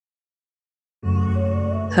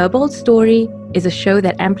Her Bold Story is a show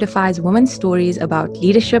that amplifies women's stories about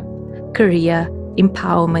leadership, career,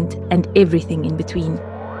 empowerment, and everything in between.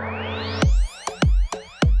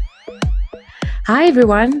 Hi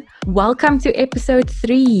everyone, welcome to episode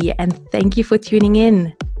 3 and thank you for tuning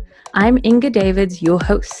in. I'm Inga Davids, your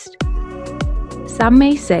host. Some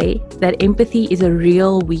may say that empathy is a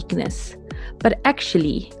real weakness, but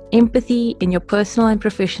actually, empathy in your personal and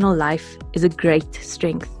professional life is a great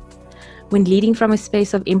strength. When leading from a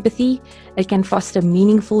space of empathy, it can foster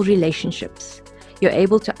meaningful relationships. You're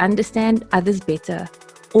able to understand others better,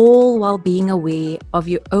 all while being aware of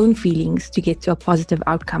your own feelings to get to a positive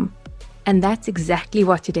outcome. And that's exactly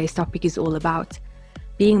what today's topic is all about.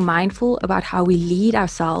 Being mindful about how we lead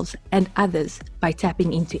ourselves and others by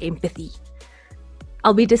tapping into empathy.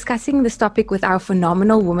 I'll be discussing this topic with our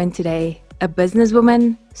phenomenal woman today, a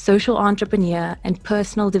businesswoman, social entrepreneur, and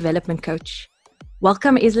personal development coach.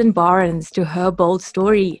 Welcome Eslyn Barnes to Her Bold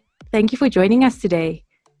Story. Thank you for joining us today.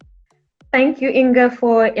 Thank you, Inga,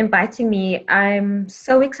 for inviting me. I'm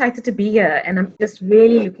so excited to be here and I'm just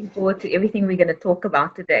really looking forward to everything we're going to talk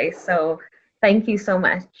about today. So thank you so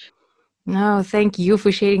much. No, thank you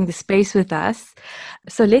for sharing the space with us.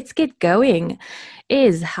 So let's get going.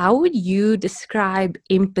 How would you describe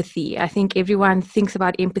empathy? I think everyone thinks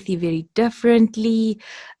about empathy very differently.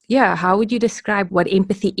 Yeah, how would you describe what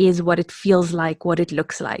empathy is, what it feels like, what it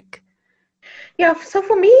looks like? Yeah, so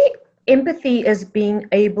for me, empathy is being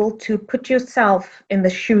able to put yourself in the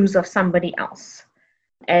shoes of somebody else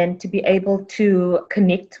and to be able to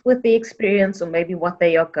connect with the experience or maybe what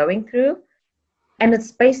they are going through. And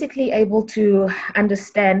it's basically able to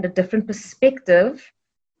understand a different perspective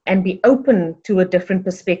and be open to a different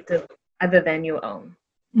perspective other than your own.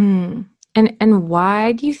 And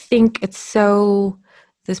why do you think it's so,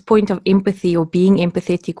 this point of empathy or being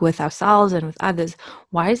empathetic with ourselves and with others,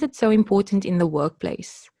 why is it so important in the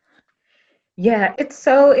workplace? Yeah, it's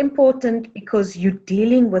so important because you're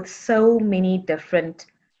dealing with so many different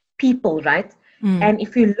people, right? And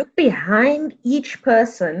if you look behind each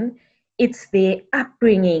person, it's their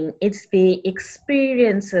upbringing, it's their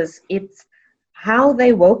experiences, it's how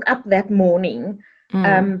they woke up that morning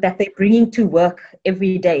that they're bringing to work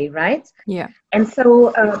every day, right? Yeah. And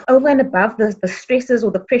so over and above the stresses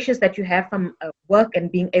or the pressures that you have from work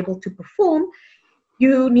and being able to perform,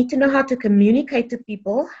 you need to know how to communicate to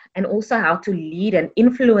people and also how to lead and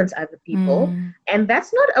influence other people. And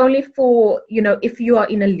that's not only for, if you are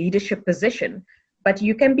in a leadership position, but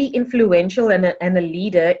you can be influential and a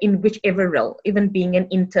leader in whichever role, even being an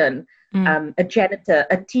intern, a janitor,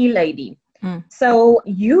 a tea lady. So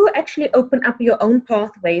you actually open up your own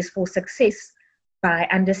pathways for success by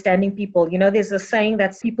understanding people. There's a saying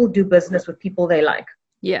that people do business with people they like.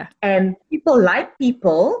 Yeah. And people like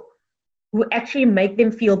people who actually make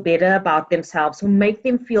them feel better about themselves, who make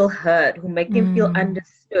them feel heard, who make them feel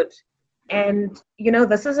understood. And,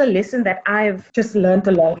 this is a lesson that I've just learned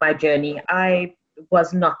along my journey. I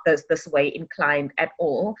was not this way inclined at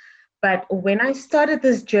all. But when I started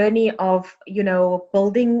this journey of,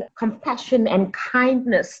 building compassion and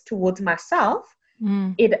kindness towards myself,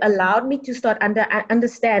 it allowed me to start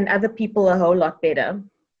understand other people a whole lot better.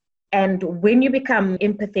 And when you become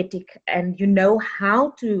empathetic and you know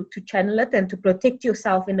how to channel it and to protect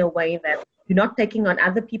yourself in a way that you're not taking on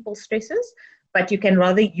other people's stresses, but you can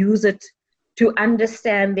rather use it to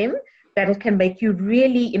understand them, that it can make you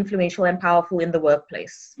really influential and powerful in the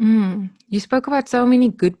workplace. You spoke about so many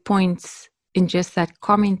good points in just that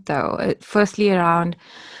comment, though. Firstly, around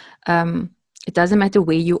it doesn't matter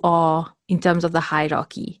where you are in terms of the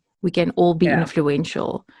hierarchy. We can all be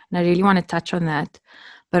influential. And I really want to touch on that.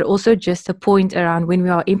 But also just a point around when we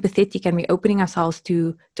are empathetic and we're opening ourselves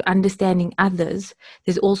to understanding others,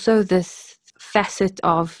 there's also this facet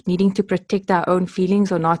of needing to protect our own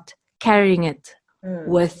feelings or not carrying it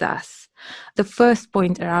with us. The first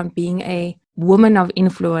point around being a woman of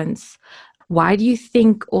influence, why do you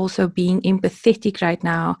think also being empathetic right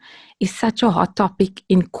now is such a hot topic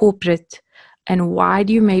in corporate? And why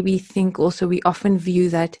do you maybe think also we often view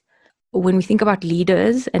that when we think about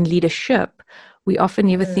leaders and leadership, we often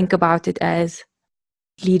never think about it as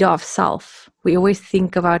leader of self. We always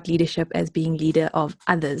think about leadership as being leader of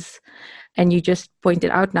others. And you just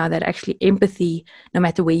pointed out now that actually empathy, no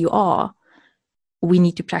matter where you are, we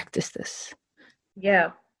need to practice this.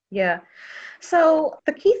 Yeah. So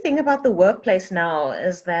the key thing about the workplace now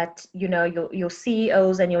is that, your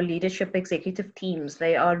CEOs and your leadership executive teams,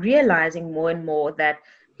 they are realizing more and more that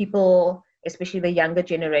people, especially the younger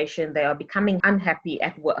generation, they are becoming unhappy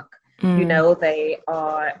at work. They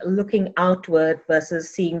are looking outward versus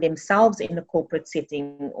seeing themselves in a corporate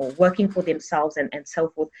setting or working for themselves and so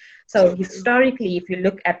forth. So historically, if you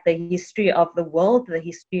look at the history of the world, the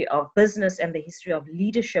history of business and the history of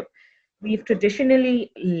leadership, we've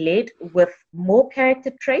traditionally led with more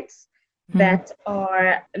character traits that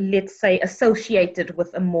are, let's say, associated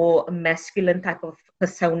with a more masculine type of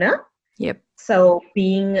persona. Yep. So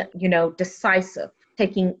being, decisive,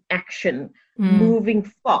 taking action, moving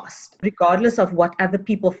fast, regardless of what other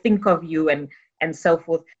people think of you and so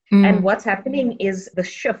forth. And what's happening is the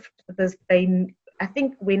shift. I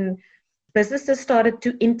think when businesses started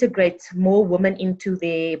to integrate more women into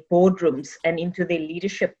their boardrooms and into their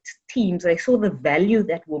leadership teams, they saw the value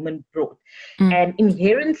that women brought. And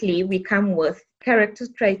inherently, we come with character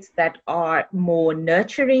traits that are more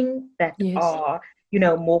nurturing, that are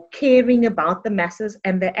more caring about the masses.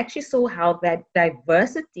 And they actually saw how that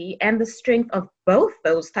diversity and the strength of both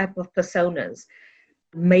those type of personas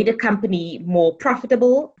made a company more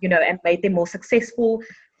profitable, and made them more successful,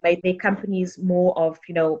 made their companies more of,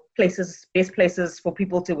 best places for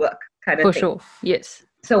people to work kind of thing. For sure, yes.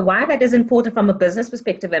 So why that is important from a business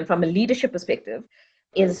perspective and from a leadership perspective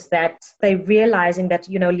is that they're realizing that,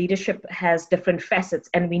 leadership has different facets,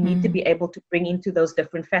 and we need to be able to bring into those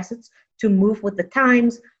different facets to move with the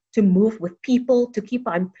times, to move with people, to keep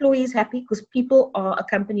our employees happy, because people are a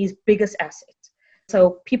company's biggest asset.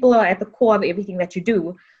 So people are at the core of everything that you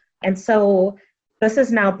do. And so this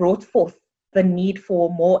has now brought forth the need for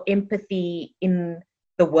more empathy in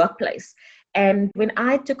the workplace. And when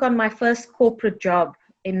I took on my first corporate job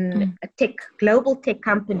in a global tech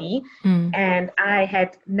company, and I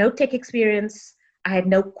had no tech experience, I had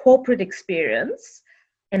no corporate experience,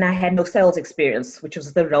 and I had no sales experience, which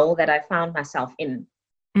was the role that I found myself in.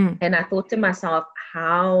 And I thought to myself,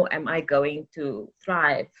 how am I going to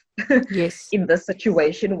thrive in this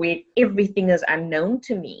situation where everything is unknown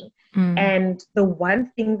to me? And the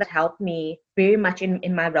one thing that helped me very much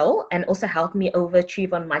in my role and also helped me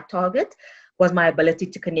overachieve on my target was my ability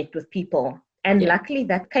to connect with people. And luckily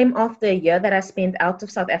that came after a year that I spent out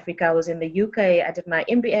of South Africa. I was in the UK, I did my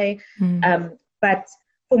MBA. But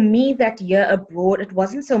for me, that year abroad, it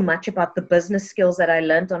wasn't so much about the business skills that I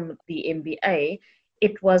learned on the MBA.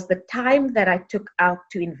 It was the time that I took out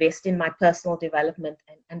to invest in my personal development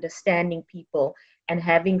and understanding people and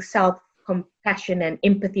having self-compassion and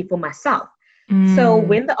empathy for myself. So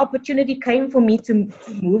when the opportunity came for me to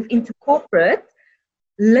move into corporate,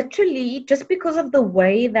 literally just because of the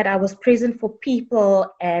way that I was present for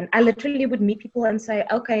people, and I literally would meet people and say,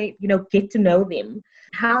 okay, get to know them.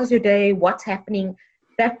 How's your day? What's happening?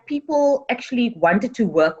 That people actually wanted to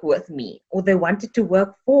work with me, or they wanted to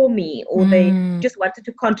work for me, or they just wanted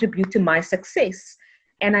to contribute to my success.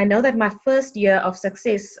 And I know that my first year of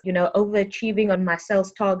success, overachieving on my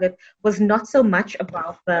sales target, was not so much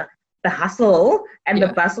about the hustle and the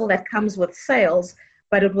bustle that comes with sales,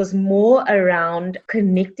 but it was more around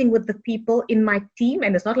connecting with the people in my team.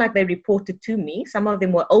 And it's not like they reported to me. Some of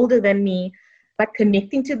them were older than me, but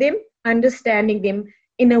connecting to them, understanding them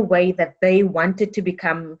in a way that they wanted to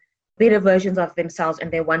become better versions of themselves,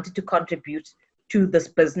 and they wanted to contribute to this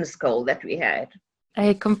business goal that we had.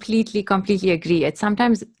 I completely agree. It's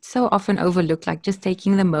sometimes so often overlooked, like just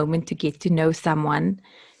taking the moment to get to know someone,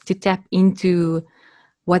 to tap into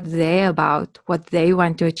what they're about, what they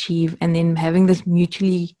want to achieve, and then having this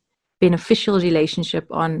mutually beneficial relationship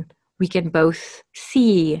on we can both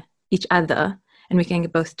see each other and we can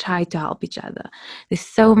both try to help each other. There's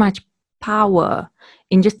so much power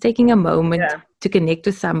in just taking a moment to connect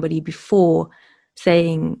with somebody before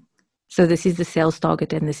saying, so this is the sales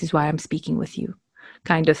target and this is why I'm speaking with you,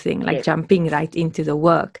 kind of thing, like jumping right into the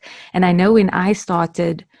work. And I know when I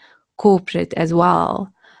started corporate as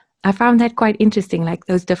well, I found that quite interesting, like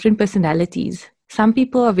those different personalities. Some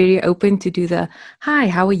people are very open to do the, hi,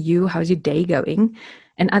 how are you? How's your day going?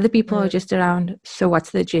 And other people are just around, so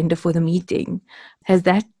what's the agenda for the meeting? Has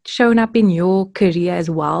that shown up in your career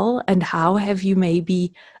as well? And how have you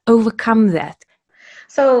maybe overcome that?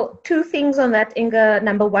 So 2 things on that, Inga.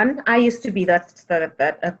 Number one, I used to be that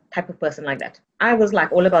type of person like that. I was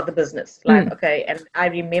like all about the business. Okay. And I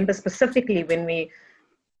remember specifically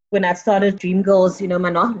when I started Dream Girls, my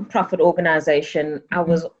non-profit organization, I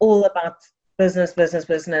was all about business,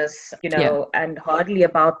 and hardly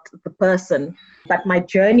about the person. But my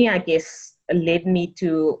journey, I guess, led me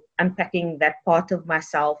to unpacking that part of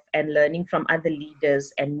myself and learning from other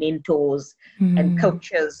leaders and mentors and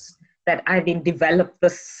coaches, that I then developed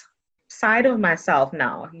this side of myself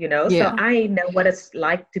now, So I know what it's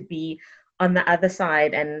like to be on the other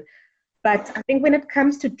side. But I think when it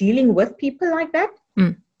comes to dealing with people like that,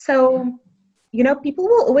 so people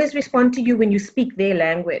will always respond to you when you speak their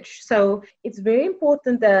language. So it's very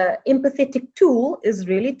important. The empathetic tool is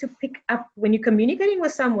really to pick up when you're communicating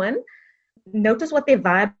with someone, notice what their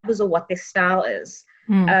vibe is or what their style is.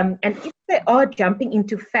 And if they are jumping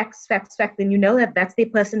into facts, then you know that that's their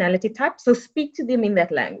personality type. So speak to them in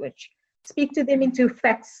that language. Speak to them into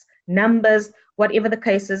facts, numbers, whatever the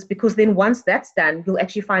case is, because then once that's done, you'll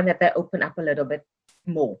actually find that they open up a little bit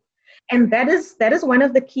more. And that is one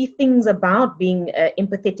of the key things about being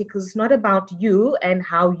empathetic, because it's not about you and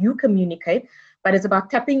how you communicate, but it's about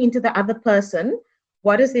tapping into the other person.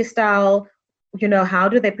 What is their style? How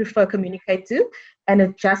do they prefer communicate to? And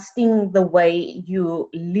adjusting the way you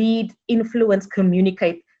lead, influence,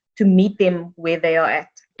 communicate to meet them where they are at.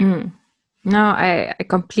 No, I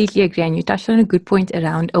completely agree. And you touched on a good point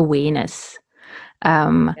around awareness.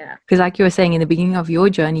 Because like you were saying, in the beginning of your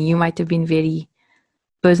journey, you might have been very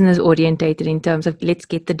business orientated in terms of let's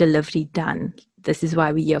get the delivery done. This is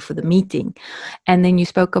why we're here for the meeting. And then you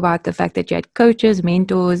spoke about the fact that you had coaches,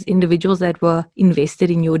 mentors, individuals that were invested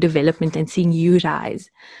in your development and seeing you rise.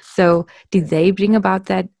 So did they bring about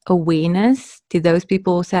that awareness? Did those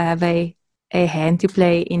people also have a hand to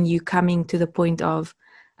play in you coming to the point of,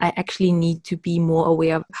 I actually need to be more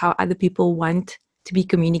aware of how other people want to be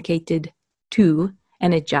communicated to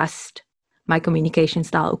and adjust my communication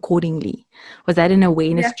style accordingly? Was that an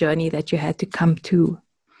awareness journey that you had to come to?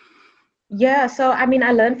 Yeah, so I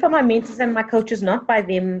learned from my mentors and my coaches, not by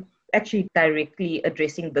them actually directly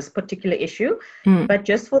addressing this particular issue, but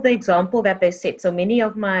just for the example that they set. So many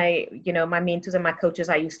of my, my mentors and my coaches,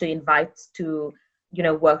 I used to invite to,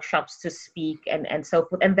 workshops to speak and so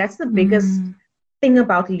forth. And that's the biggest thing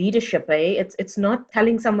about leadership, It's not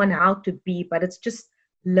telling someone how to be, but it's just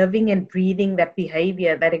living and breathing that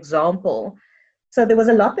behavior, that example. So there was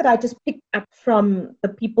a lot that I just picked up from the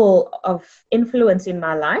people of influence in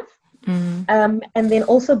my life. And then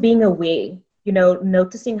also being aware,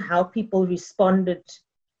 noticing how people responded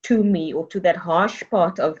to me or to that harsh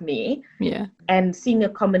part of me. Yeah. And seeing a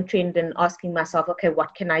common trend and asking myself, okay,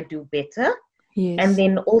 what can I do better? Yes. And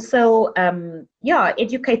then also,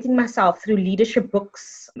 educating myself through leadership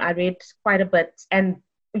books. I read quite a bit. And,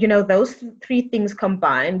 those three things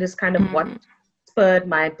combined is kind of what spurred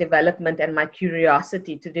my development and my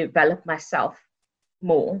curiosity to develop myself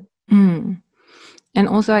more. And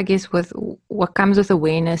also, I guess, with what comes with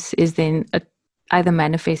awareness is then either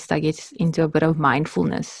manifest, I guess, into a bit of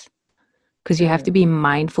mindfulness, because you have to be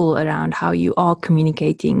mindful around how you are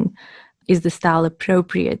communicating. Is the style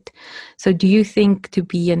appropriate? So do you think to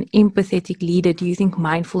be an empathetic leader, do you think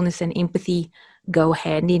mindfulness and empathy go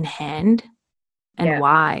hand in hand? And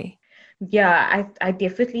why? Yeah, I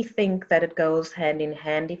definitely think that it goes hand in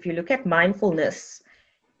hand. If you look at mindfulness,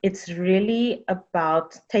 it's really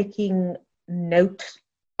about taking note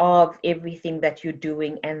of everything that you're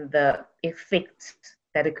doing and the effect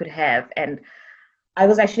that it could have. And I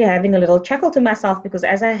was actually having a little chuckle to myself because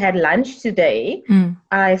as I had lunch today,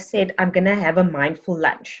 I said, I'm going to have a mindful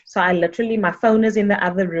lunch. So I literally, my phone is in the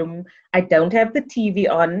other room. I don't have the TV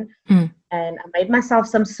on. And I made myself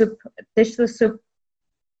some soup, dished the soup.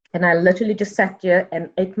 And I literally just sat here and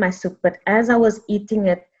ate my soup. But as I was eating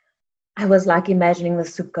it, I was like imagining the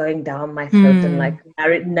soup going down my throat and like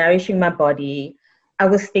nourishing my body. I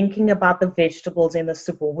was thinking about the vegetables in the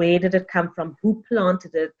soup. Where did it come from? Who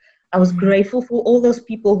planted it? I was grateful for all those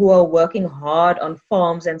people who are working hard on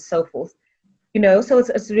farms and so forth. So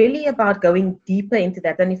it's really about going deeper into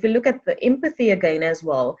that. And if you look at the empathy again as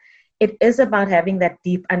well, it is about having that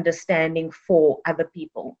deep understanding for other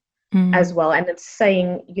people as well. And it's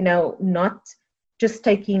saying, not just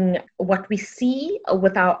taking what we see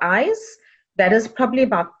with our eyes. That is probably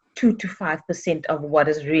about 2 to 5% of what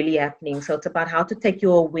is really happening. So it's about how to take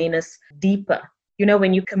your awareness deeper.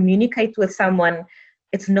 When you communicate with someone,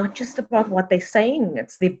 it's not just about what they're saying.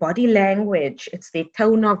 It's their body language. It's their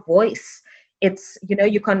tone of voice. It's,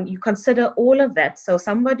 you consider all of that. So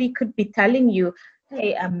somebody could be telling you,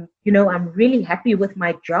 hey, I'm really happy with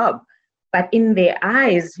my job. But in their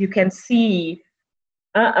eyes, you can see,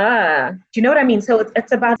 do you know what I mean? So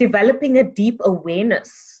it's about developing a deep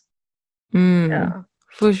awareness. Yeah.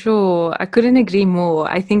 For sure. I couldn't agree more.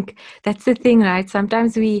 I think that's the thing, right?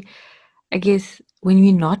 Sometimes I guess when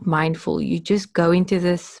you're not mindful, you just go into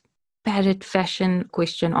this parrot fashion,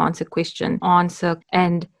 question, answer,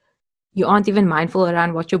 and you aren't even mindful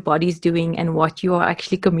around what your body's doing and what you are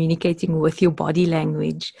actually communicating with your body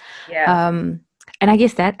language. Yeah. And I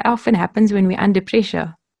guess that often happens when we're under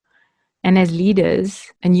pressure. And as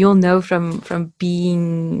leaders, and you'll know from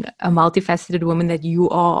being a multifaceted woman that you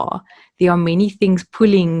are, there are many things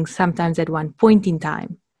pulling sometimes at one point in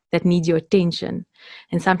time. that needs your attention.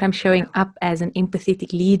 And sometimes showing up as an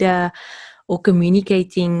empathetic leader or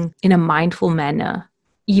communicating in a mindful manner,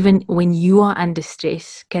 even when you are under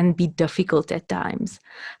stress, can be difficult at times.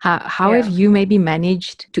 How have you maybe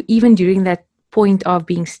managed to, even during that point of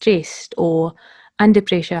being stressed or under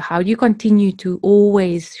pressure, how do you continue to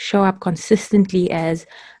always show up consistently as,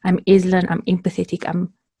 I'm Eslin, I'm empathetic,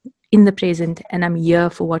 I'm in the present, and I'm here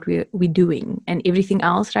for what we're doing, and everything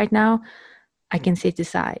else right now I can set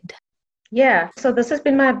aside? Yeah, so this has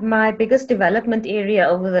been my biggest development area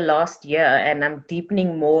over the last year, and I'm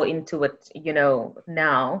deepening more into it,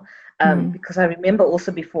 now. Because I remember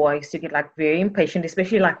also before I used to get like very impatient,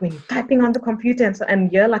 especially like when you're typing on the computer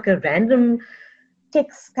and you're like a random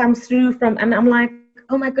text comes through and I'm like,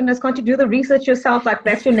 oh my goodness, can't you do the research yourself? Like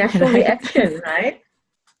that's your natural Right. reaction, right?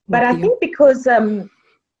 But I think because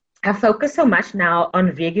I focus so much now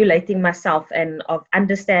on regulating myself and of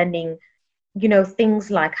understanding, things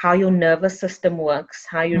like how your nervous system works,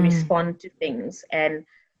 how you respond to things. And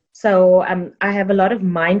so I have a lot of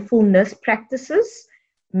mindfulness practices,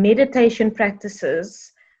 meditation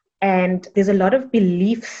practices, and there's a lot of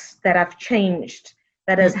beliefs that I've changed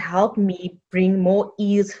that has helped me bring more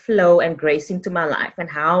ease, flow, and grace into my life and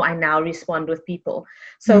how I now respond with people.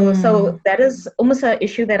 So that is almost an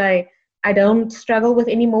issue that I don't struggle with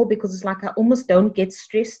anymore, because it's like I almost don't get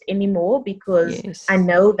stressed anymore, because I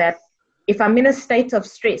know that if I'm in a state of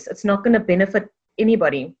stress, it's not going to benefit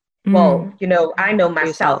anybody. Well, I know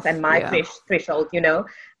myself and my threshold,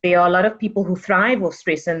 there are a lot of people who thrive with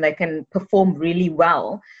stress and they can perform really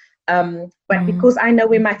well. But because I know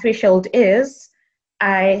where my threshold is,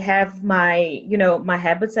 I have my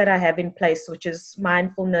habits that I have in place, which is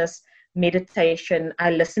mindfulness, meditation. I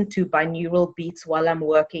listen to binaural beats while I'm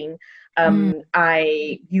working.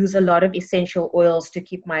 I use a lot of essential oils to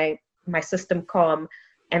keep my system calm.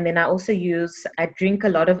 And then I drink a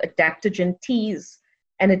lot of adaptogen teas.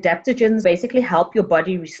 And adaptogens basically help your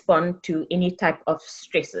body respond to any type of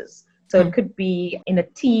stresses. So it could be in a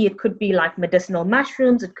tea, it could be like medicinal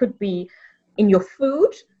mushrooms, it could be in your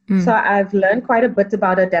food. So I've learned quite a bit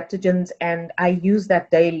about adaptogens and I use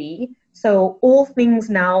that daily. So all things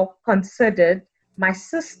now considered, my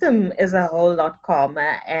system is a whole lot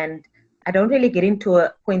calmer and I don't really get into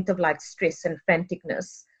a point of like stress and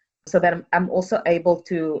franticness, so that I'm also able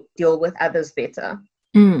to deal with others better.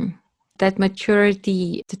 That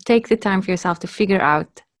maturity to take the time for yourself to figure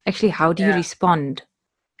out actually how do you respond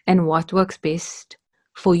and what works best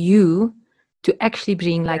for you to actually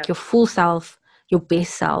bring like your full self, your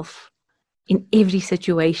best self in every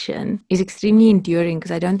situation is extremely enduring,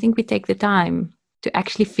 because I don't think we take the time to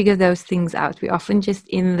actually figure those things out. We're often just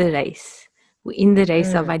in the race. We're in the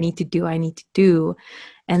race of I need to do.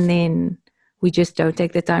 And then we just don't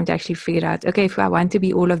take the time to actually figure out, okay, if I want to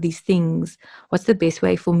be all of these things, what's the best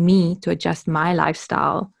way for me to adjust my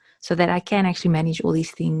lifestyle so that I can actually manage all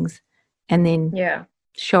these things and then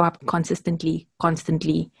show up consistently,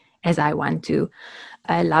 constantly as I want to.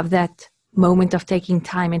 I love that moment of taking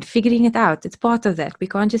time and figuring it out. It's part of that. We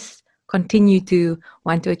can't just continue to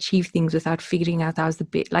want to achieve things without figuring out how's the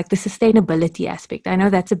bit, like the sustainability aspect. I know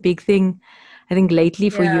that's a big thing, I think, lately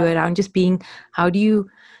for you, around just being, how do you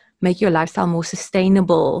make your lifestyle more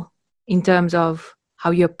sustainable in terms of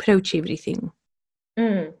how you approach everything?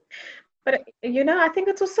 But, I think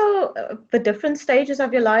it's also the different stages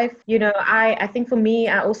of your life. I think for me,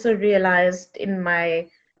 I also realized in my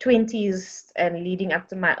 20s and leading up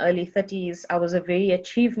to my early 30s, I was a very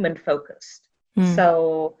achievement focused.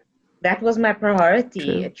 So that was my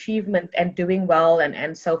priority, achievement and doing well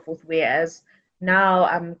and so forth. Whereas now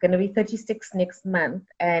I'm going to be 36 next month.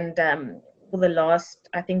 And for the last,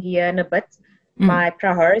 I think, year and a bit, my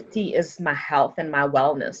priority is my health and my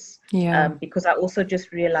wellness. Because I also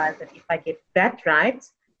just realized that if I get that right,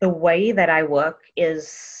 the way that I work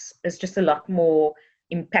is just a lot more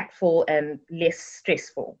impactful and less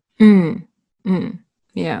stressful.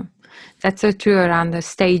 Yeah, that's so true around the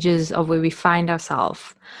stages of where we find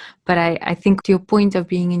ourselves. But I think to your point of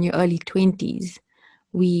being in your early 20s,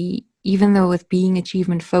 even though with being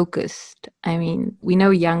achievement focused, I mean, we know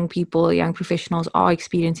young people, young professionals are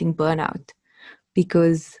experiencing burnout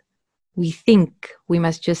because we think we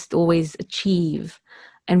must just always achieve.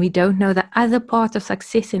 And we don't know the other part of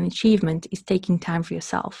success and achievement is taking time for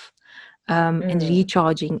yourself and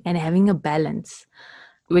recharging and having a balance,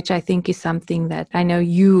 which I think is something that I know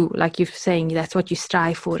you, like you're saying, that's what you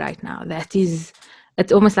strive for right now.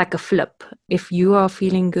 It's almost like a flip. If you are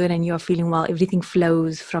feeling good and you're feeling well, everything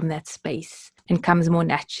flows from that space and comes more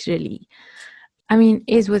naturally. I mean,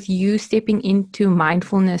 is with you stepping into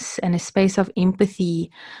mindfulness and a space of empathy,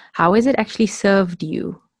 how has it actually served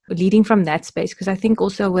you leading from that space. Because I think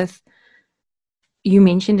also with, you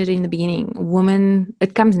mentioned it in the beginning, women,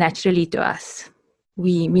 it comes naturally to us.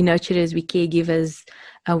 We nurturers, we caregivers,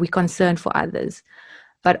 we concerned for others.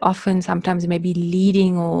 But often, sometimes maybe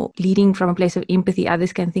leading from a place of empathy,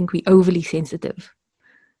 others can think we're overly sensitive.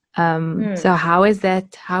 So how has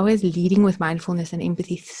leading with mindfulness and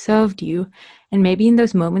empathy served you? And maybe in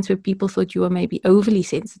those moments where people thought you were maybe overly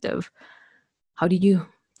sensitive, how did you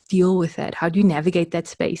deal with that? How do you navigate that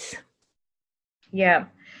space? Yeah.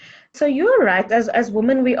 So you're right. As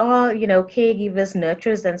women, we are, caregivers,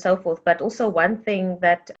 nurturers, and so forth. But also one thing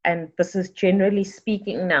that, and this is generally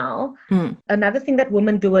speaking now, another thing that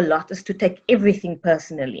women do a lot is to take everything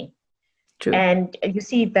personally. True. And you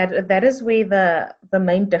see that is where the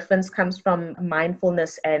main difference comes from,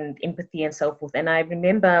 mindfulness and empathy and so forth. And I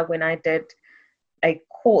remember when I did a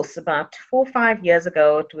course about 4 or 5 years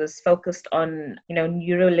ago, it was focused on,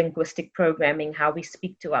 neuro-linguistic programming, how we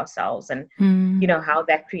speak to ourselves and, how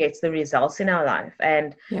that creates the results in our life.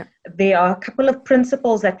 And there are a couple of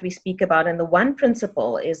principles that we speak about. And the one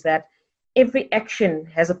principle is that every action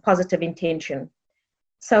has a positive intention.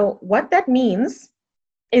 So what that means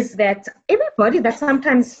is that everybody that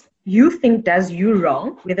sometimes you think does you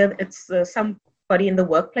wrong, whether it's somebody in the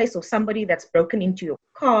workplace or somebody that's broken into your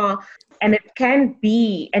car, and it can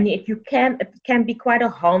be quite a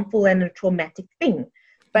harmful and a traumatic thing.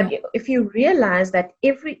 But if you realize that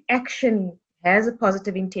every action has a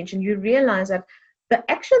positive intention, you realize that the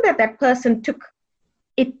action that person took,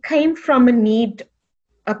 it came from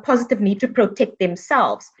a positive need to protect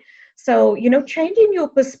themselves. So, changing your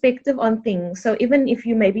perspective on things. So even if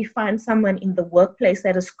you maybe find someone in the workplace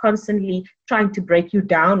that is constantly trying to break you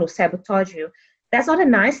down or sabotage you, that's not a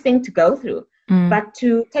nice thing to go through. But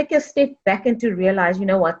to take a step back and to realize,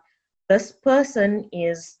 this person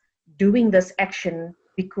is doing this action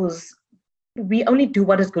because we only do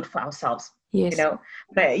what is good for ourselves. Yes.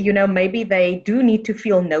 But, maybe they do need to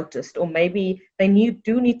feel noticed, or maybe they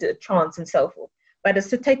do need a chance and so forth. But it's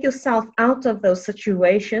to take yourself out of those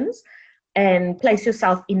situations and place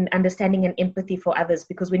yourself in understanding and empathy for others.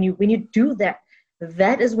 Because when you do that,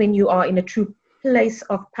 that is when you are in a true place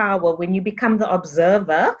of power, when you become the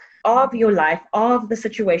observer of your life, of the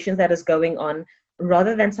situations that is going on,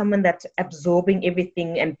 rather than someone that's absorbing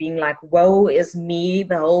everything and being like, woe is me,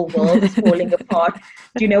 the whole world is falling apart.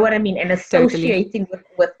 Do you know what I mean? And associating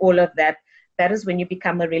with all of that, that is when you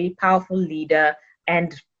become a really powerful leader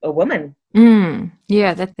and a woman.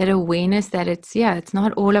 Yeah, that awareness that it's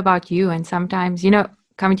not all about you. And sometimes,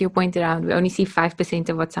 coming to your point around, we only see 5%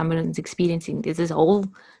 of what someone is experiencing. There's this whole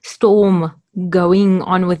storm going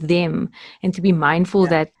on with them. And to be mindful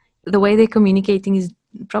that the way they're communicating is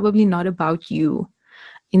probably not about you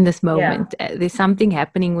in this moment. There's something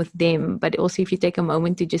happening with them. But also if you take a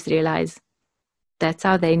moment to just realize that's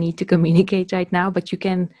how they need to communicate right now. But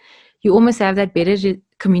you almost have that better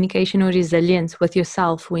communication or resilience with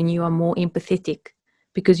yourself when you are more empathetic,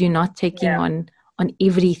 because you're not taking on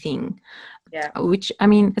everything. Which, I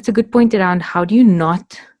mean, it's a good point around how do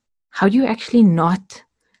you actually not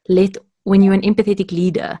let, when you're an empathetic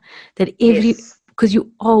leader, that because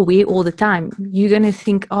you are aware all the time, you're going to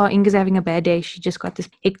think, oh, Inga's having a bad day. She just got this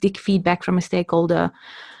hectic feedback from a stakeholder.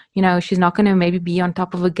 She's not going to maybe be on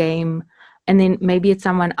top of a game. And then maybe it's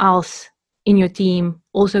someone else in your team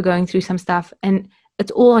also going through some stuff. And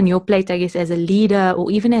it's all on your plate, I guess, as a leader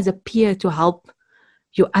or even as a peer, to help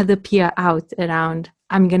your other peer out around,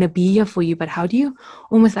 I'm going to be here for you. But how do you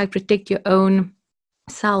almost like protect your own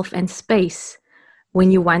self and space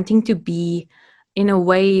when you're wanting to be, in a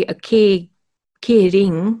way,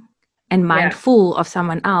 caring and mindful of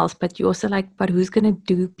someone else, but you're also like, but who's going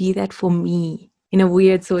to be that for me? In a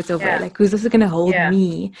weird sort of way, like who's also going to hold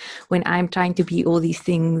me when I'm trying to be all these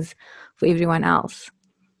things for everyone else?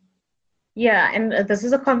 Yeah, and this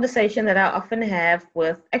is a conversation that I often have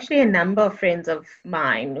with actually a number of friends of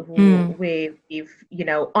mine where we've,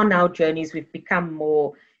 on our journeys, we've become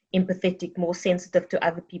more empathetic, more sensitive to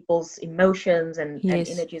other people's emotions and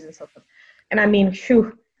energies and so forth. And I mean,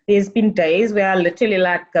 there's been days where I literally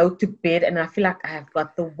like go to bed and I feel like I've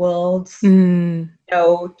got the world's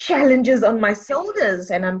challenges on my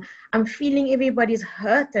shoulders, and I'm feeling everybody's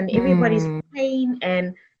hurt and everybody's pain,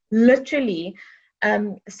 and literally.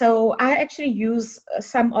 So I actually use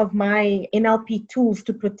some of my NLP tools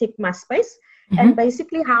to protect my space. And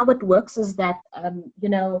basically how it works is that,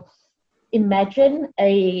 imagine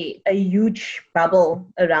a huge bubble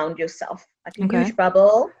around yourself, like a huge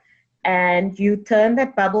bubble, and you turn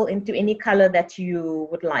that bubble into any color that you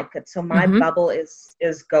would like it. So my bubble is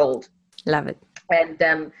gold. Love it. And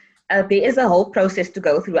there is a whole process to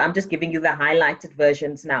go through. I'm just giving you the highlighted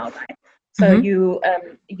versions now, right? So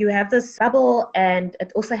you have this bubble, and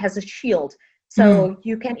it also has a shield. So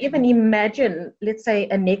you can even imagine, let's say,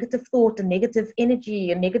 a negative thought, a negative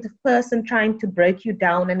energy, a negative person trying to break you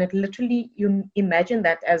down, and it literally, you imagine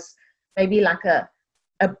that as maybe like a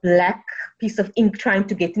black piece of ink trying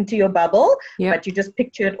to get into your bubble, but you just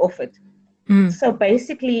picture it off it. So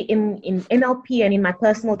basically, in NLP and in my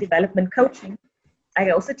personal development coaching,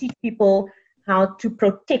 I also teach people how to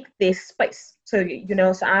protect their space. So,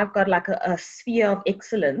 so I've got like a sphere of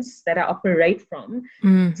excellence that I operate from.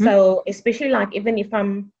 So especially like even if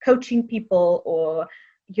I'm coaching people or,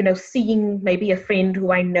 seeing maybe a friend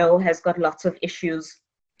who I know has got lots of issues,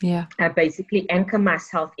 I basically anchor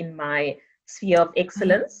myself in my sphere of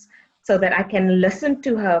excellence so that I can listen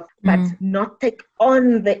to her, but not take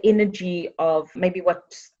on the energy of maybe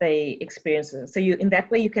what they experience. So in that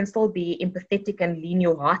way, you can still be empathetic and lean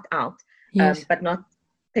your heart out, but not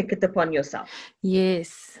take it upon yourself.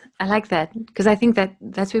 Yes, I like that, because I think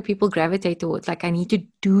that's where people gravitate towards. Like, I need to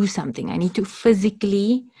do something. I need to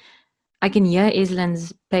physically. I can hear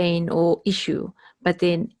Eslin's pain or issue, but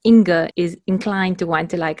then Inga is inclined to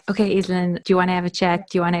want to like, okay, Eslin, do you want to have a chat?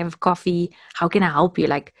 Do you want to have coffee? How can I help you?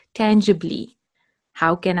 Like, tangibly,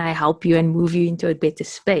 how can I help you and move you into a better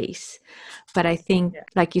space? But I think,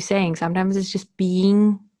 like you're saying, sometimes it's just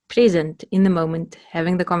being present in the moment,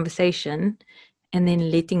 having the conversation, and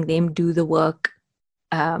then letting them do the work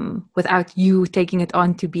without you taking it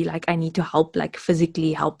on to be like, I need to help, like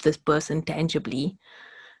physically help this person tangibly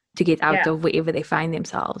to get out of wherever they find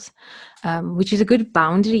themselves, which is a good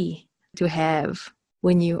boundary to have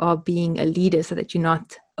when you are being a leader, so that you're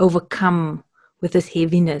not overcome with this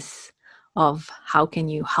heaviness of how can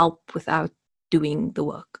you help without doing the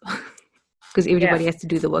work, because everybody has to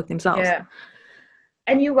do the work themselves.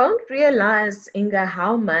 And you won't realize, Inga,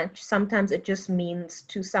 how much sometimes it just means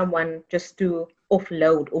to someone just to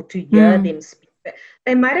offload or to hear them speak.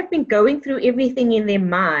 They might have been going through everything in their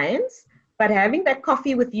minds, but having that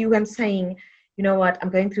coffee with you and saying, you know what, I'm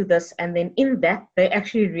going through this. And then in that, they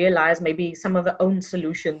actually realize maybe some of their own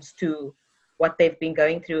solutions to what they've been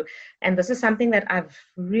going through. And this is something that I've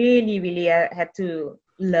really, really had to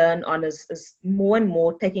learn on, is more and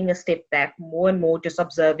more taking a step back, more and more just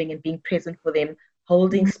observing and being present for them,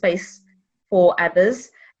 holding space for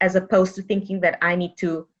others, as opposed to thinking that I need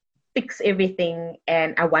to fix everything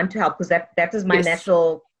and I want to help, because that is my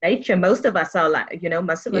natural nature. Most of us are like,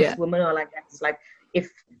 most of us women are like that. It's like, if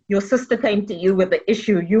your sister came to you with the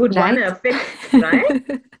issue, you would want to fix it,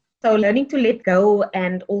 right? So learning to let go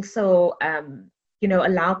and also,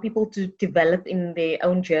 allow people to develop in their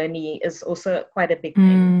own journey is also quite a big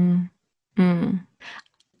thing.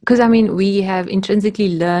 Because, I mean, we have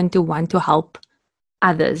intrinsically learned to want to help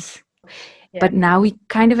others. But now we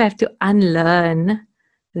kind of have to unlearn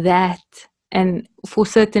that. And for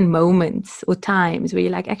certain moments or times where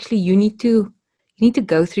you're like, actually, you need to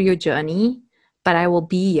go through your journey, but I will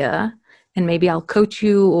be here. And maybe I'll coach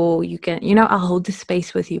you, or you can, I'll hold the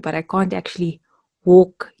space with you, but I can't actually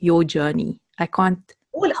walk your journey. I can't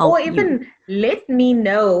help or even let me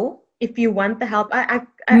know if you want the help.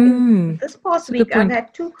 This past week, I've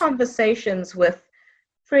had 2 conversations with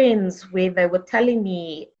friends where they were telling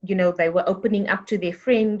me, they were opening up to their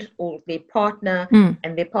friend or their partner,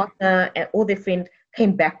 and their partner or their friend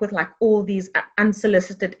came back with like all these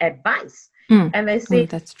unsolicited advice. And they said,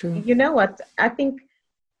 that's true. You know what, I think,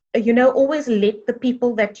 always let the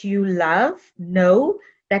people that you love know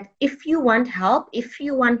that if you want help, if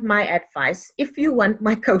you want my advice, if you want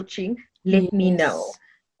my coaching, let me know.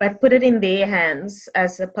 But put it in their hands,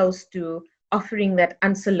 as opposed to offering that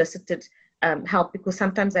unsolicited help, because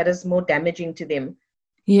sometimes that is more damaging to them.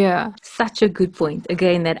 Yeah, such a good point.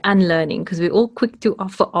 Again, that unlearning, because we're all quick to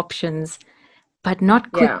offer options, but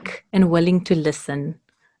not quick and willing to listen.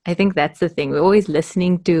 I think that's the thing. We're always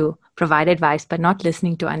listening to provide advice, but not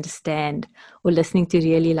listening to understand, or listening to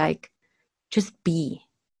really like just be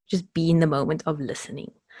in the moment of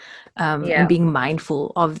listening, and being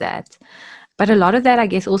mindful of that. But a lot of that, I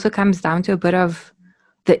guess, also comes down to a bit of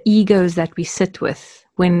the egos that we sit with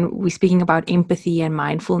when we're speaking about empathy and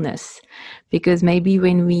mindfulness. Because maybe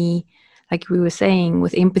when we, like we were saying,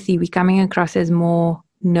 with empathy, we're coming across as more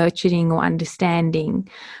nurturing or understanding,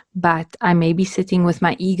 but I may be sitting with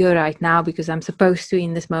my ego right now because I'm supposed to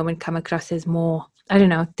in this moment come across as more, I don't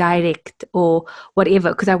know, direct or whatever,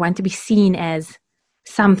 because I want to be seen as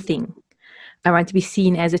something. I want to be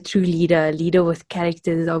seen as a true leader, a leader with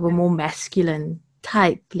characters of a more masculine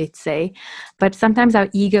type, let's say. But sometimes our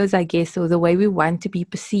egos, I guess, or the way we want to be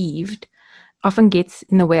perceived, often gets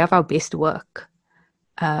in the way of our best work.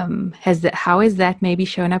 How has that maybe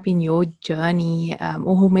shown up in your journey,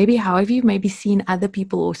 or maybe how have you maybe seen other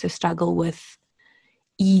people also struggle with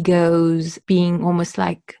egos being almost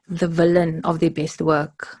like the villain of their best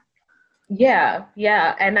work? Yeah,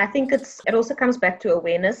 and I think it also comes back to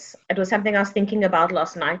awareness. It was something I was thinking about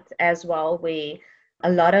last night as well, where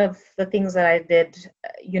a lot of the things that I did,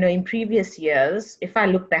 in previous years, if I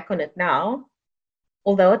look back on it now,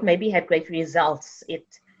 although it maybe had great results, it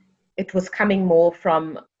was coming more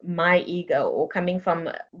from my ego, or coming from,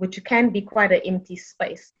 which can be quite an empty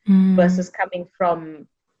space, versus coming from,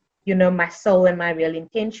 my soul and my real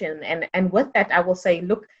intention. And with that, I will say,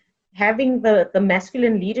 look, having the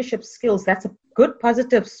masculine leadership skills, that's a good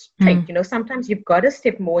positive trait. Sometimes you've got to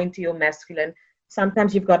step more into your masculine,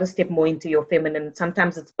 sometimes you've got to step more into your feminine,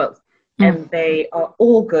 sometimes it's both. And they are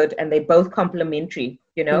all good, and they're both complementary.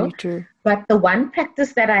 Very true. But the one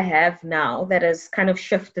practice that I have now that has kind of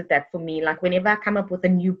shifted that for me, like whenever I come up with a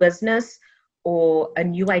new business or a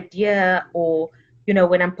new idea, or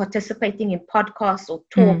when I'm participating in podcasts or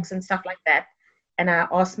talks and stuff like that, and I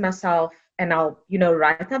ask myself, and I'll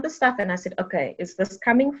write up the stuff, and I said, okay, is this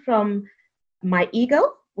coming from my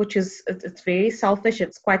ego, which is, it's very selfish,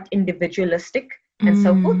 it's quite individualistic and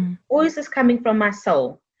so forth, or is this coming from my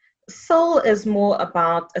soul? Soul is more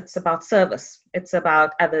about, it's about service, it's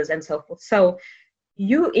about others and so forth. So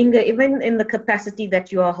you, Inga, even in the capacity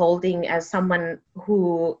that you are holding as someone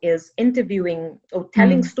who is interviewing or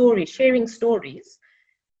telling stories, sharing stories,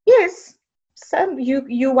 yes,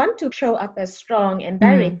 you want to show up as strong and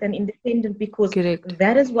direct and independent, because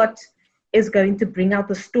that is what is going to bring out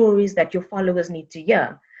the stories that your followers need to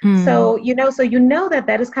hear. So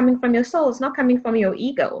that is coming from your soul. It's not coming from your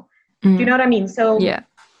ego. Do you know what I mean? So yeah.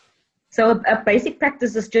 So a basic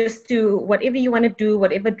practice is just to, whatever you want to do,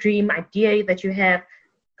 whatever dream, idea that you have,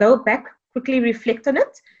 go back, quickly reflect on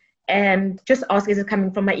it, and just ask, is it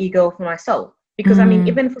coming from my ego or from my soul? Because I mean,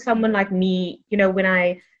 even for someone like me, when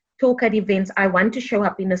I talk at events, I want to show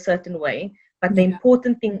up in a certain way. But the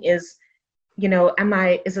important thing is,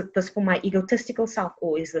 is it this for my egotistical self,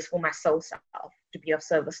 or is this for my soul self, to be of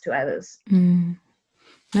service to others?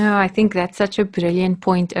 No, I think that's such a brilliant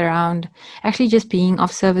point around actually just being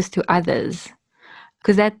of service to others,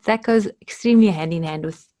 because that goes extremely hand in hand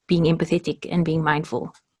with being empathetic and being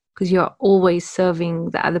mindful, because you're always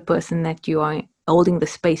serving the other person that you are holding the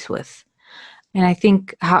space with. And I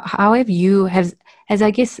think how have you, as I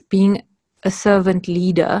guess being a servant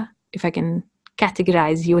leader, if I can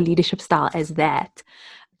categorize your leadership style as that,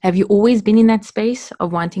 have you always been in that space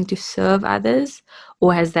of wanting to serve others,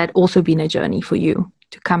 or has that also been a journey for you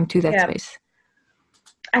to come to that space?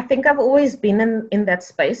 I think I've always been in that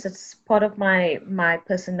space. It's part of my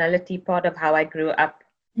personality, part of how I grew up.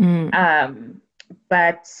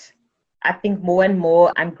 But I think more and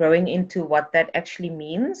more I'm growing into what that actually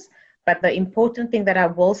means. But the important thing that I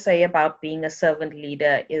will say about being a servant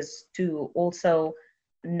leader is to also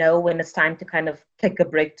know when it's time to kind of take a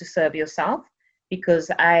break to serve yourself.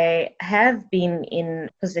 Because I have been in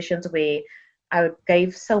positions where I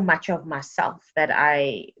gave so much of myself that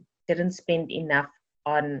I didn't spend enough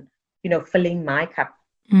on, filling my cup.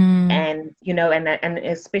 And, and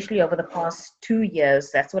especially over the past 2 years,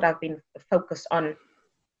 that's what I've been focused on,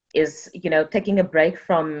 is, taking a break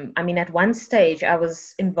from, I mean, at one stage I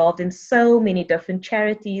was involved in so many different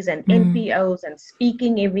charities and NPOs and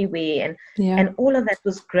speaking everywhere. And all of that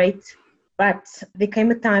was great. But there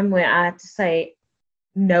came a time where I had to say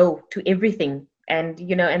no to everything. And,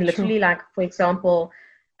 and literally, like, for example,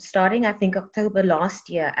 starting, I think, October last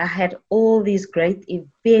year, I had all these great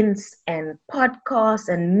events and podcasts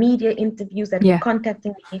and media interviews that were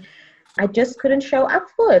contacting me. I just couldn't show up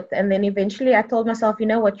for it. And then eventually I told myself, you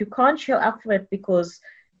know what, you can't show up for it because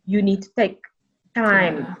you need to take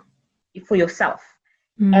time for yourself.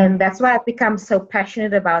 And that's why I've become so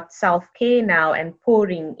passionate about self-care now and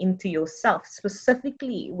pouring into yourself,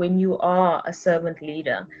 specifically when you are a servant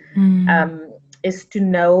leader, is to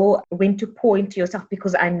know when to pour into yourself,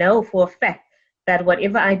 because I know for a fact that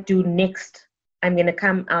whatever I do next, I'm going to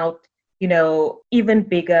come out, even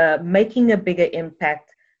bigger, making a bigger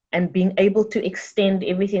impact, and being able to extend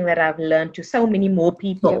everything that I've learned to so many more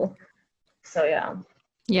people. So,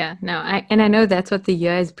 Yeah, no, I know that's what the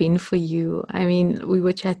year has been for you. I mean, we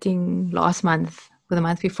were chatting last month or the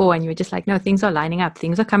month before, and you were just like, no, things are lining up.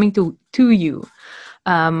 Things are coming to you.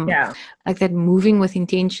 Like that, moving with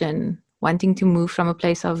intention, wanting to move from a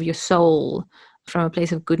place of your soul, from a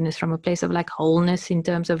place of goodness, from a place of like wholeness in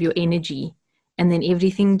terms of your energy. And then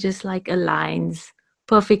everything just like aligns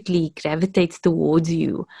perfectly, gravitates towards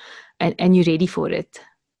you, and you're ready for it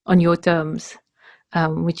on your terms.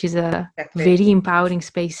 Which is a very empowering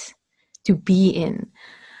space to be in.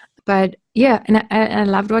 But yeah, and I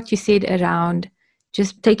loved what you said around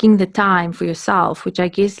just taking the time for yourself, which I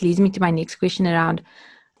guess leads me to my next question around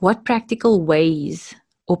what practical ways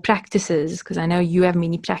or practices, because I know you have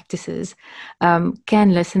many practices,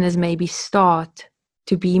 can listeners maybe start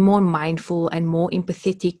to be more mindful and more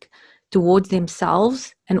empathetic towards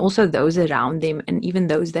themselves and also those around them and even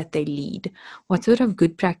those that they lead? What sort of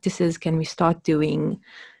good practices can we start doing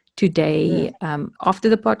today, after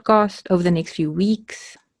the podcast, over the next few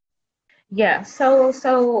weeks? Yeah,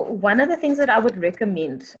 so one of the things that I would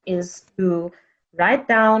recommend is to write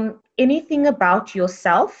down anything about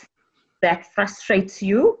yourself that frustrates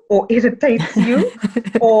you or irritates you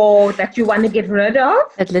or that you want to get rid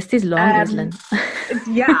of. That list is long, Eslin.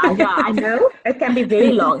 Yeah, I know. It can be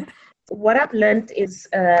very long. What I've learned is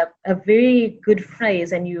a very good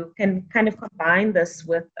phrase, and you can kind of combine this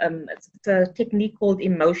with it's a technique called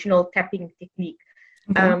emotional tapping technique.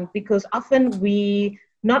 Okay. Because often we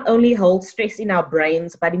not only hold stress in our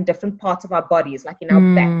brains, but in different parts of our bodies, like in our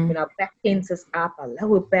back. When our back tenses up, our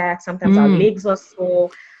lower back, sometimes our legs are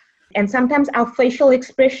sore. And sometimes our facial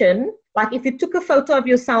expression, like if you took a photo of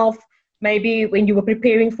yourself, maybe when you were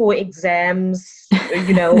preparing for exams,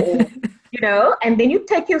 and then you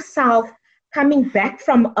take yourself coming back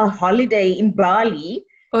from a holiday in Bali,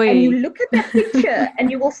 and you look at that picture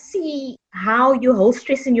and you will see how you hold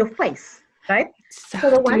stress in your face, right?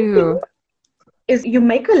 So the one thing is you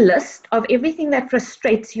make a list of everything that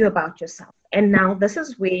frustrates you about yourself. And now this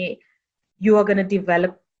is where you are going to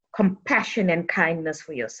develop compassion and kindness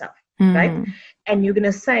for yourself, right? And you're going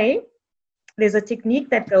to say, there's a technique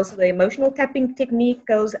that goes, the emotional tapping technique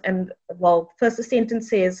goes, and well, first the sentence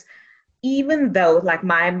says, even though, like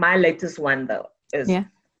my latest one though, is,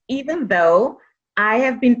 even though I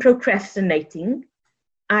have been procrastinating,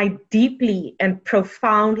 I deeply and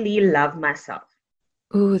profoundly love myself.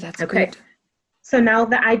 Oh, that's good. So now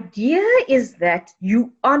the idea is that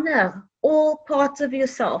you honor all parts of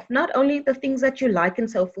yourself, not only the things that you like and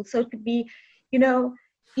so forth. So it could be,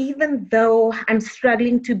 even though I'm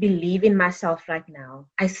struggling to believe in myself right now,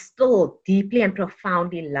 I still deeply and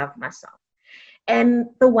profoundly love myself. And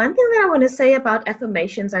the one thing that I want to say about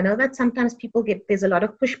affirmations, I know that sometimes there's a lot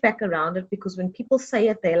of pushback around it, because when people say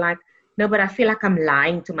it, they're like, no, but I feel like I'm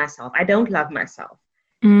lying to myself. I don't love myself.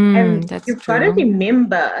 And you've got to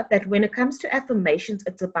remember that when it comes to affirmations,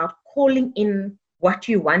 it's about calling in what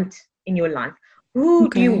you want in your life. Who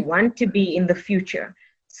do you want to be in the future?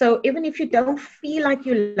 So even if you don't feel like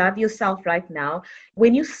you love yourself right now,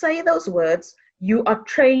 when you say those words, you are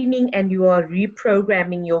training and you are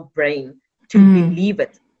reprogramming your brain to believe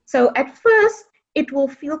it. So at first, it will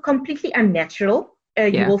feel completely unnatural.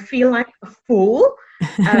 You will feel like a fool.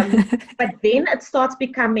 But then it starts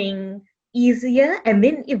becoming easier, and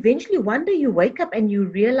then eventually one day you wake up and you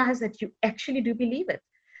realize that you actually do believe it.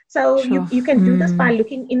 So you can do this by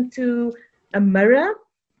looking into a mirror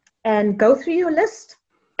and go through your list.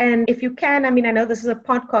 And if you can, I know this is a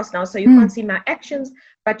podcast now, so you can't see my actions,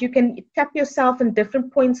 but you can tap yourself in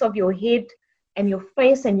different points of your head and your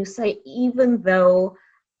face, and you say, even though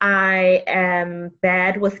I am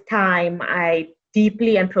bad with time, I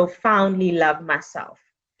deeply and profoundly love myself.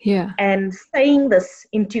 Yeah. And saying this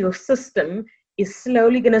into your system is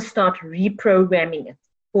slowly going to start reprogramming it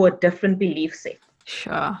for a different belief set.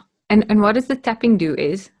 Sure. And what does the tapping do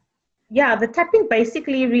is? Yeah, the tapping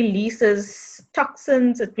basically releases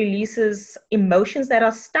toxins. It releases emotions that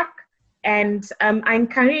are stuck. And I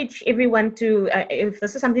encourage everyone to, if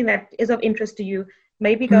this is something that is of interest to you,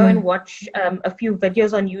 maybe go and watch a few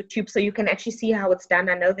videos on YouTube so you can actually see how it's done.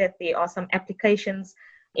 I know that there are some applications.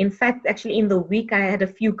 In fact, actually in the week, I had a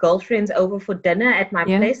few girlfriends over for dinner at my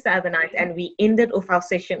place the other night, and we ended off our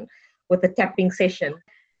session with a tapping session.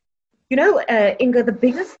 Inga, the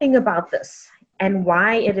biggest thing about this and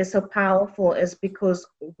why it is so powerful is because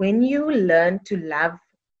when you learn to love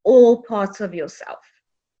all parts of yourself,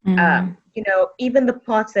 even the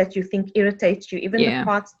parts that you think irritate you, even the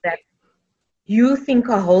parts that you think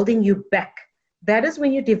are holding you back, that is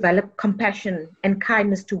when you develop compassion and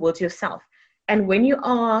kindness towards yourself. And when you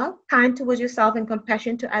are kind towards yourself and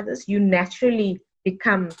compassion to others, you naturally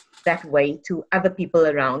become that way to other people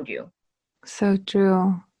around you. So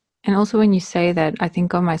true. And also when you say that, I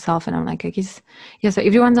think of myself and I'm like, I guess, so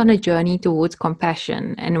everyone's on a journey towards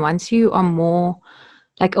compassion. And once you are more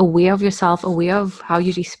like aware of yourself, aware of how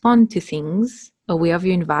you respond to things, aware of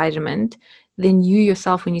your environment, then you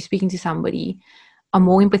yourself, when you're speaking to somebody, are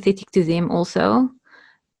more empathetic to them also.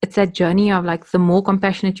 It's that journey of like, the more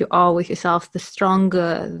compassionate you are with yourself, the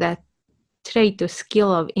stronger that trait or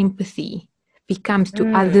skill of empathy becomes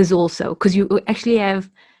to others also, because you actually have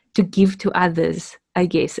to give to others I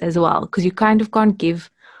guess, as well, because you kind of can't give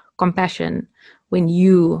compassion when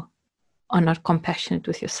you are not compassionate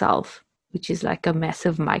with yourself, which is like a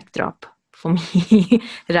massive mic drop for me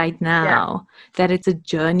right now, that it's a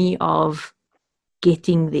journey of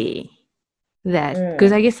getting there. That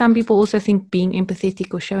because I guess some people also think being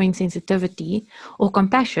empathetic or showing sensitivity or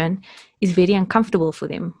compassion is very uncomfortable for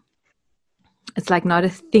them. It's like not a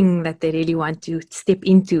thing that they really want to step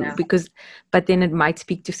into, but then it might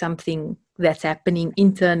speak to something that's happening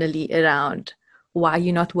internally around why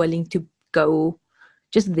you're not willing to go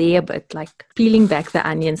just there, but like peeling back the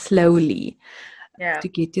onion slowly to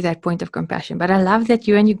get to that point of compassion. But I love that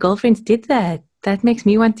you and your girlfriends did that. That makes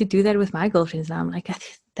me want to do that with my girlfriends now. I'm like,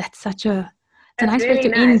 that's such a, it's a nice way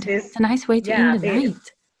to end. It's a nice way to end the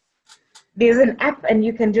night. There's an app and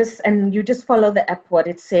you just follow the app, what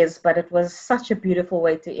it says, but it was such a beautiful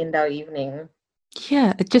way to end our evening.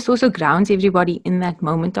 Yeah, it just also grounds everybody in that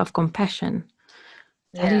moment of compassion.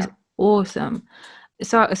 That is awesome.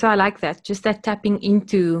 So I like that, just that tapping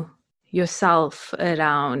into yourself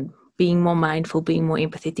around being more mindful, being more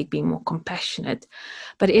empathetic, being more compassionate.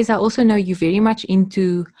 But as I also know, you're very much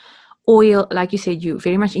into oil, like you said, you're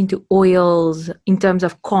very much into oils in terms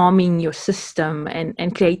of calming your system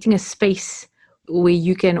and creating a space where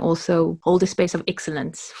you can also hold a space of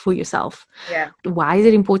excellence for yourself. Why is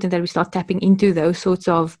it important that we start tapping into those sorts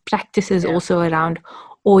of practices also around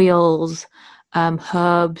oils,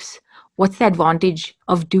 herbs? What's the advantage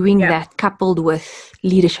of doing that coupled with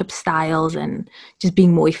leadership styles and just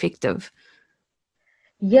being more effective?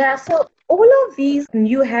 Yeah, so all of these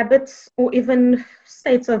new habits or even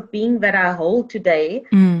states of being that I hold today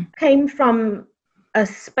came from a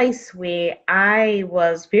space where I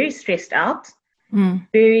was very stressed out,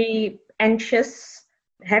 very anxious,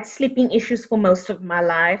 had sleeping issues for most of my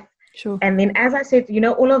life. Sure. And then, as I said,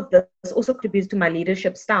 all of this also contributes to my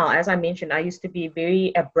leadership style. As I mentioned, I used to be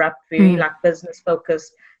very abrupt, very like business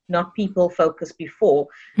focused, not people focused before.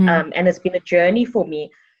 And it's been a journey for me.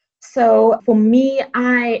 So for me,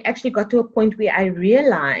 I actually got to a point where I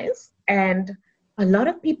realized, and a lot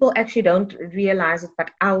of people actually don't realize it,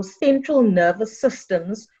 but our central nervous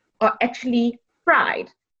systems are actually fried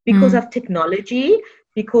because of technology,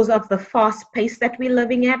 because of the fast pace that we're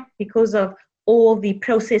living at, because of all the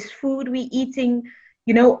processed food we're eating.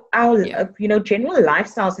 Our general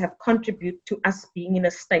lifestyles have contributed to us being in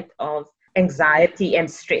a state of anxiety and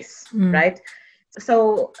stress, right?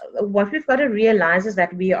 So what we've got to realize is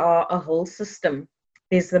that we are a whole system.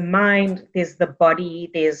 There's the mind, there's the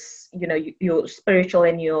body, there's, your spiritual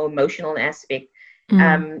and your emotional aspect.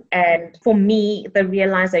 And for me, the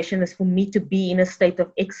realization is for me to be in a state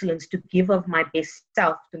of excellence, to give of my best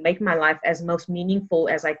self, to make my life as most meaningful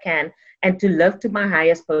as I can, and to live to my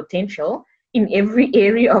highest potential in every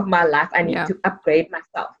area of my life. I need to upgrade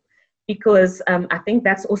myself. Because I think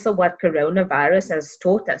that's also what coronavirus has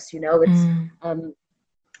taught us.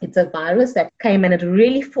 It's a virus that came and it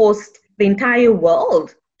really forced the entire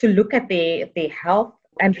world to look at their health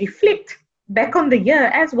and reflect back on the year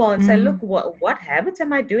as well and say, look, what habits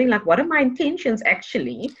am I doing? Like, what are my intentions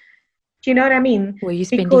actually? Do you know what I mean? Where you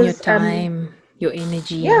spending your time, your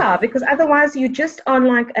energy. Yeah, because otherwise you're just on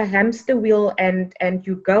like a hamster wheel and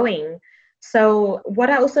you're going. So what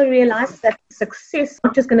I also realized is that success is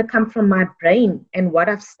not just going to come from my brain and what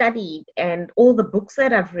I've studied and all the books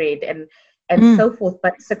that I've read and so forth,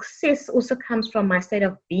 but success also comes from my state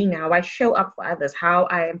of being, how I show up for others, how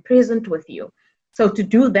I am present with you. So to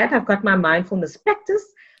do that, I've got my mindfulness practice,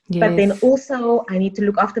 but then also I need to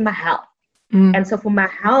look after my health. And so for my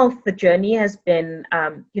health, the journey has been,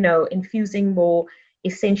 infusing more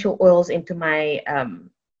essential oils into my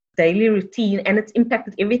daily routine, and it's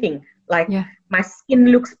impacted everything. Like my skin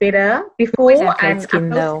looks better before. I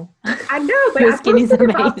know, but I posted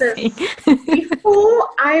about this. Before,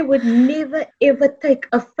 I would never ever take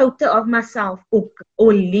a photo of myself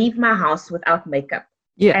or leave my house without makeup.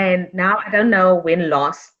 And now I don't know when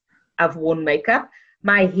last I've worn makeup.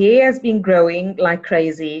 My hair has been growing like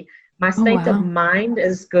crazy. My state of mind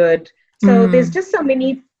is good. So there's just so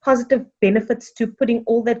many positive benefits to putting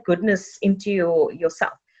all that goodness into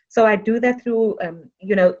yourself. So I do that through,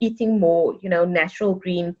 eating more, natural,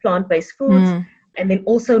 green, plant-based foods, and then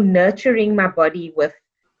also nurturing my body with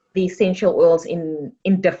the essential oils in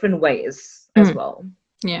different ways as well.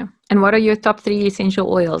 Yeah. And what are your top 3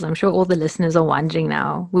 essential oils? I'm sure all the listeners are wondering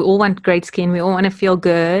now. We all want great skin. We all want to feel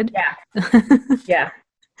good. Yeah.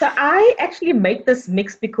 So I actually make this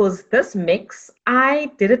mix because this mix,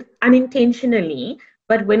 I did it unintentionally.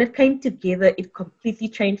 But when it came together, it completely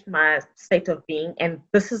changed my state of being. And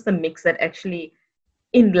this is the mix that actually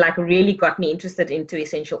really got me interested into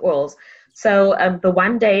essential oils. So the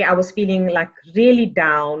one day I was feeling like really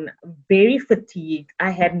down, very fatigued. I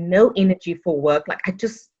had no energy for work. Like I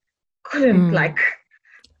just couldn't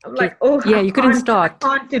I'm like, oh, yeah, you couldn't start.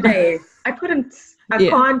 I can't today. I Yeah.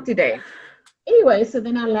 can't today. Anyway, so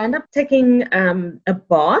then I land up taking a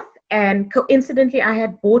bath, and coincidentally I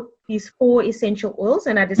had bought these 4 essential oils,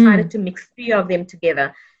 and I decided to mix 3 of them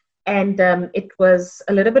together. And it was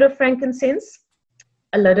a little bit of frankincense,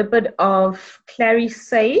 a little bit of clary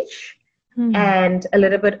sage, and a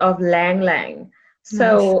little bit of lang lang.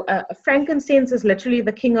 So frankincense is literally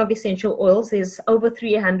the king of essential oils. There's over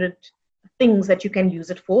 300 things that you can use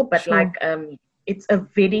it for, but it's a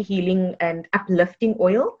very healing and uplifting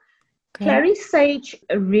oil. Okay. Clary sage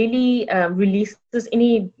really releases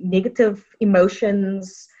any negative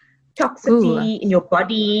emotions, toxicity in your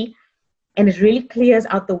body, and it really clears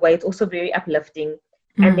out the way. It's also very uplifting.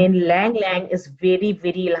 And then lang lang is very,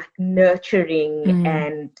 very like nurturing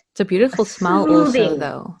and it's a beautiful smell also,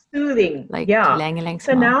 though. Soothing. Like lang lang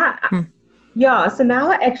smell. So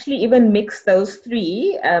now I actually even mix those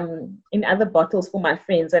 3 in other bottles for my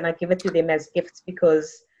friends, and I give it to them as gifts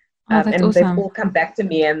because and awesome. They all come back to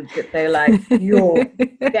me and they're like, yo,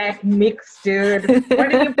 that mix, dude, what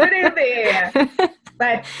did you put in there?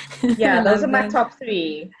 But yeah, those are my top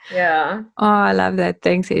 3. Yeah. Oh, I love that.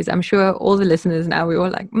 Thanks, Ez. I'm sure all the listeners now, we're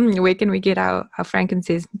all like, where can we get our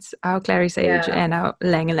frankincense, our clary sage, and our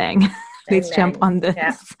lang lang? Let's jump on this.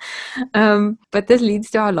 Yeah. But this leads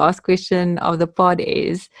to our last question of the pod,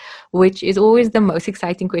 is, which is always the most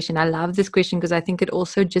exciting question. I love this question because I think it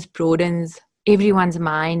also just broadens everyone's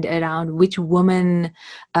mind around which women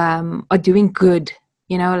are doing good.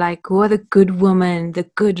 You know, like who are the good women, the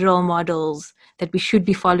good role models that we should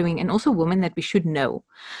be following, and also women that we should know.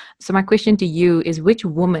 So my question to you is, which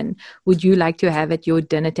woman would you like to have at your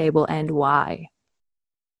dinner table and why?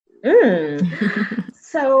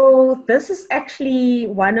 So this is actually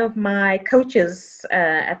one of my coaches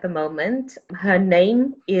at the moment. Her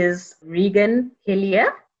name is Regan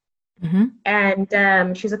Hillier.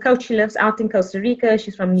 And she's a coach. She lives out in Costa Rica.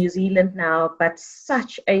 She's from New Zealand now, but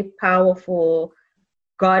such a powerful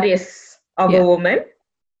goddess of a woman.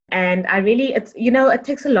 And I really, it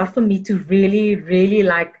takes a lot for me to really, really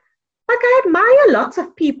like I admire lots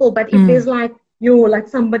of people, but if there's like, like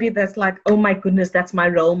somebody that's like, oh my goodness, that's my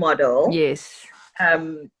role model. Yes.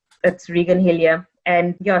 It's Regan Hillier.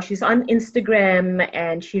 And she's on Instagram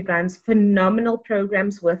and she runs phenomenal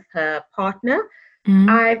programs with her partner.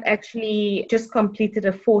 I've actually just completed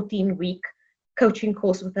a 14-week coaching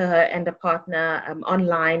course with her and a partner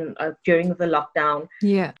online during the lockdown.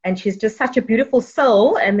 Yeah. And she's just such a beautiful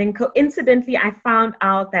soul. And then coincidentally, I found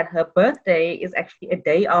out that her birthday is actually a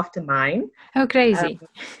day after mine. Oh, crazy.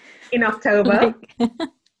 In October.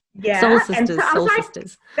 Soul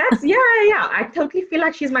sisters. That's I totally feel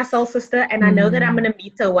like she's my soul sister, and I know that I'm going to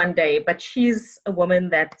meet her one day, but she's a woman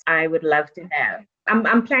that I would love to have.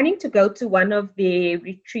 I'm planning to go to one of the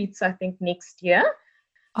retreats, I think, next year.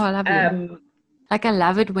 Oh, lovely. Like, I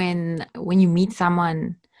love it when you meet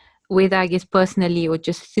someone, whether I guess personally or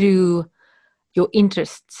just through your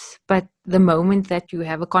interests, but the moment that you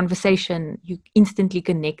have a conversation, you instantly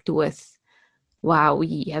connect with, wow,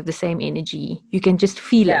 we have the same energy. You can just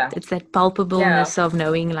feel it. It's that palpableness of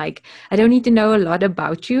knowing, like, I don't need to know a lot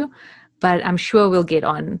about you, but I'm sure we'll get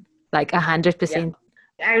on like 100%.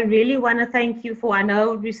 I really want to thank you for,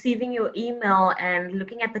 receiving your email and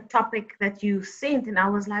looking at the topic that you sent. And I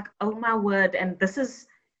was like, oh my word. And this is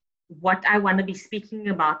what I want to be speaking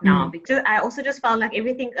about now, because I also just felt like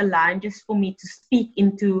everything aligned just for me to speak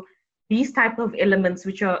into these type of elements,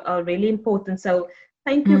 which are really important. So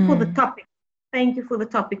thank you for the topic. Thank you for the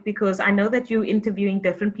topic, because I know that you're interviewing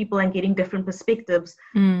different people and getting different perspectives.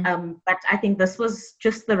 But I think this was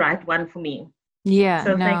just the right one for me. Yeah.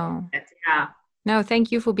 So thank you. No,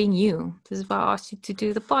 thank you for being you. This is why I asked you to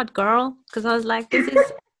do the pod, girl. Because I was like, this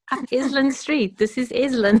is Eslyn Street. This is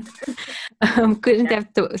Eslyn. Couldn't have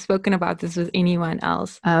spoken about this with anyone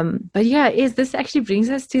else. But this actually brings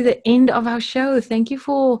us to the end of our show. Thank you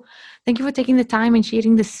for taking the time and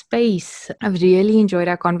sharing the space. I've really enjoyed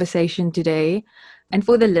our conversation today. And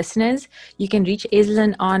for the listeners, you can reach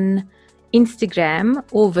Eslyn on Instagram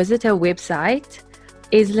or visit her website,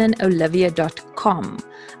 eslynolivia.com.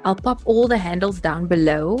 I'll pop all the handles down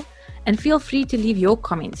below, and feel free to leave your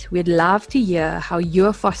comments. We'd love to hear how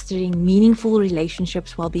you're fostering meaningful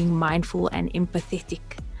relationships while being mindful and empathetic.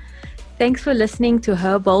 Thanks for listening to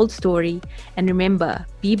Her Bold Story, and remember,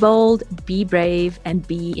 be bold, be brave, and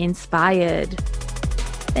be inspired.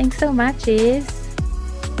 Thanks so much, Ez.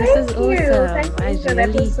 This is awesome.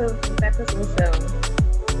 That was awesome.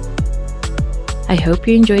 I hope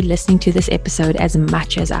you enjoyed listening to this episode as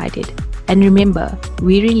much as I did. And remember,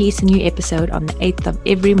 we release a new episode on the 8th of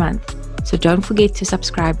every month. So don't forget to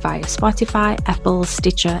subscribe via Spotify, Apple,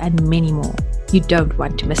 Stitcher, and many more. You don't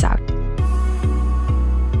want to miss out.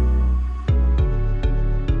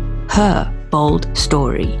 Her Bold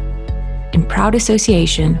Story, in proud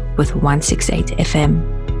association with 168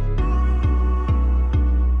 FM.